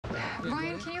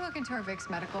Ryan, can you look into our Vic's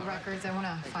medical records? I want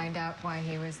to find out why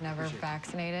he was never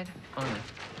vaccinated.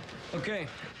 Okay,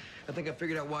 I think I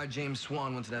figured out why James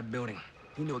Swan went to that building.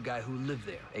 He knew a guy who lived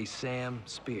there, a Sam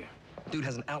Spear. Dude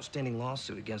has an outstanding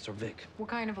lawsuit against our Vic. What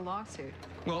kind of a lawsuit?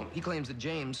 Well, he claims that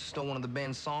James stole one of the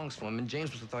band's songs from him, and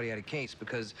James must have thought he had a case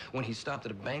because when he stopped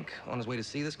at a bank on his way to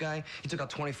see this guy, he took out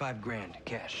 25 grand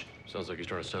cash. Sounds like he's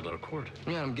trying to settle out of court.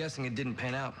 Yeah, I'm guessing it didn't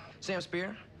pan out. Sam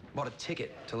Spear bought a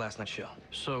ticket to last night's show.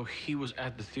 So he was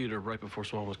at the theater right before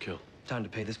Swan was killed? Time to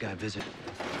pay this guy a visit.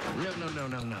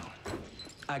 No.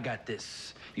 I got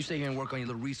this. You stay here and work on your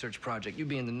little research project. You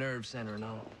be in the nerve center and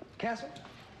all. Castle?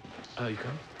 You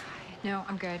come? No,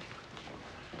 I'm good.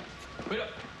 Wait up.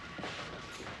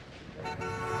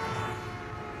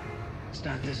 It's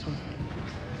not this one.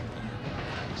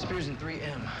 Spears in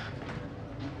 3M.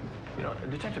 You know,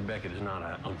 Detective Beckett is not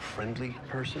an unfriendly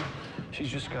person. She's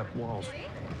just got walls.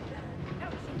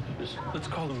 Let's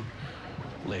call them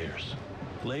layers.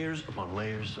 Layers upon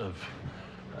layers of,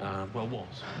 well,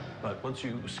 walls. But once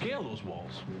you scale those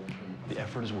walls, the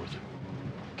effort is worth it.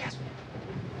 Castle,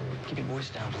 keep your voice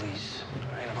down, please.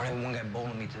 All right, I've already had one guy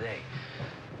bowling me today.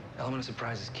 Element of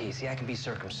surprise is key. See, I can be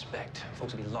circumspect.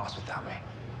 Folks will be lost without me.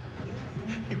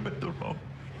 You went the wrong.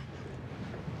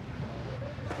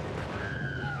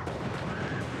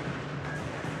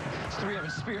 It's 3M.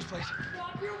 It's Spears' place.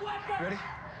 Drop your weapon! Ready?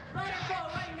 Let it go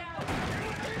right now!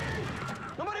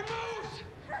 Nobody moves!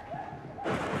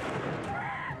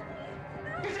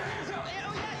 Get your hands up!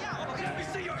 Yeah. Okay, let me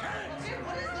see your hands! Dude,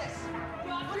 what is this?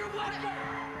 Drop your weapon!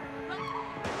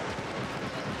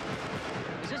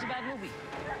 It's just a bad movie.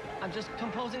 I'm just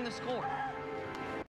composing the score.